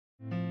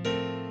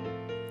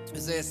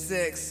Isaiah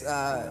 6,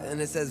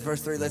 and it says,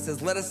 verse 3, it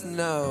says, let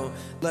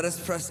us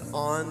press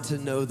on to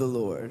know the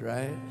Lord,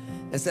 right?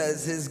 It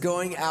says, his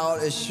going out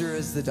as sure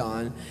as the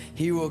dawn.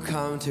 He will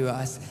come to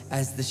us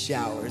as the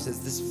showers,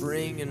 as the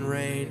spring and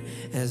rain,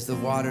 as the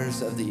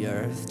waters of the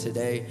earth.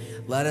 Today,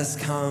 let us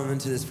come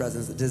into this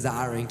presence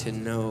desiring to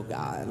know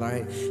God,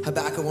 right?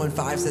 Habakkuk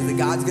 1:5 says that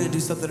God's going to do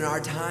something in our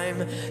time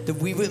that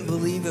we wouldn't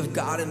believe if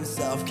God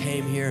himself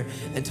came here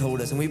and told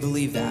us. And we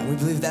believe that. We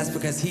believe that's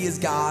because he is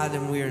God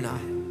and we are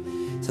not.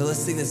 So let's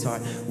sing this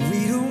part.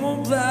 We don't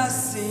want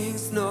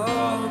blessings, no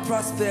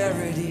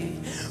prosperity.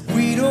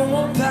 We don't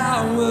want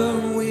power,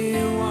 we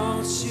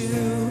want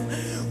you.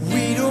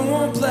 We don't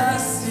want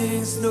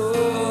blessings, no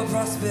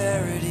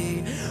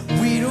prosperity.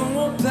 We don't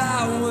want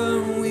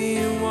power,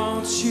 we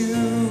want you.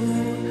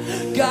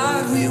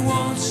 God, we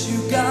want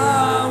you.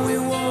 God, we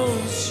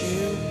want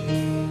you.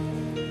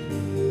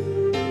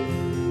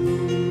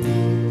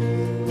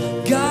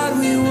 God,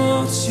 we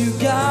want you.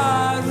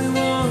 God, we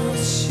want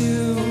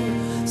you.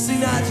 Sing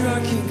that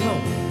drunk king, come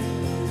on.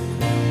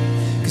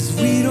 Cause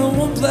we don't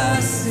want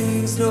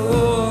blessings,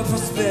 no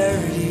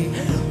prosperity.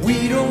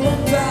 We don't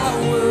want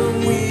power,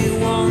 we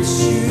want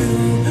you.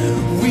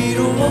 We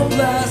don't want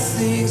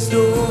blessings,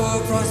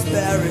 no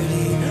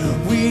prosperity.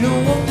 We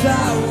don't want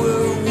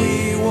power,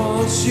 we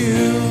want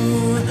you.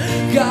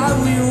 God,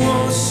 we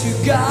want you.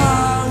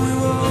 God, we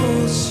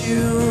want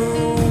you.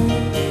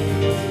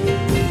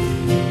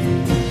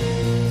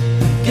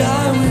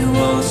 God, we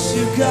want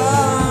you.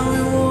 God,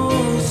 we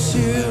want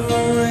you.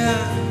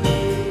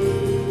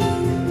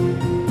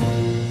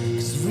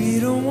 Cause we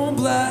don't want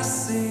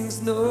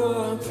blessings,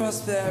 no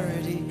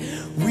prosperity.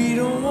 We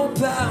don't want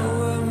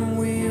power,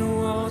 we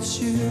want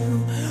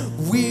you.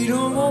 We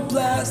don't want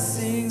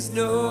blessings,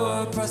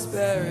 no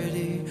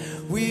prosperity.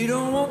 We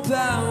don't want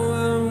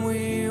power,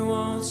 we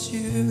want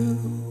you.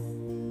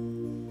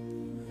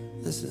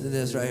 Listen to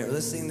this right here.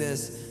 Let's sing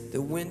this.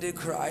 That when did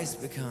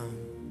Christ become?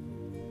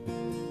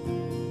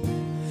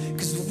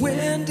 Cause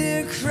when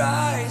did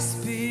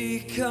Christ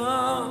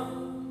become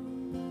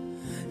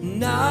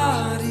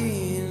not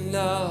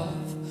enough?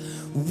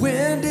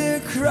 When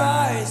did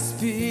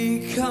Christ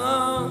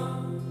become?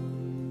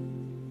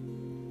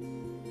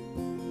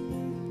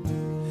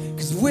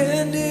 Cause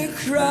when did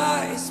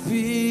Christ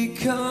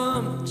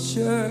become,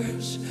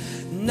 church,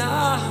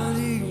 not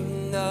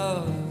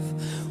enough?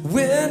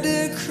 When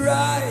did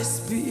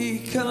Christ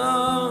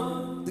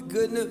become the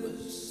good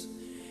news?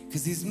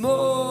 Cause he's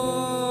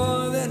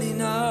more than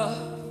enough.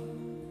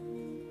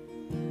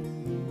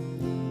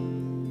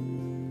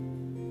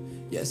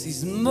 Yes,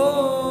 he's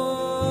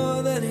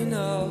more than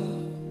enough.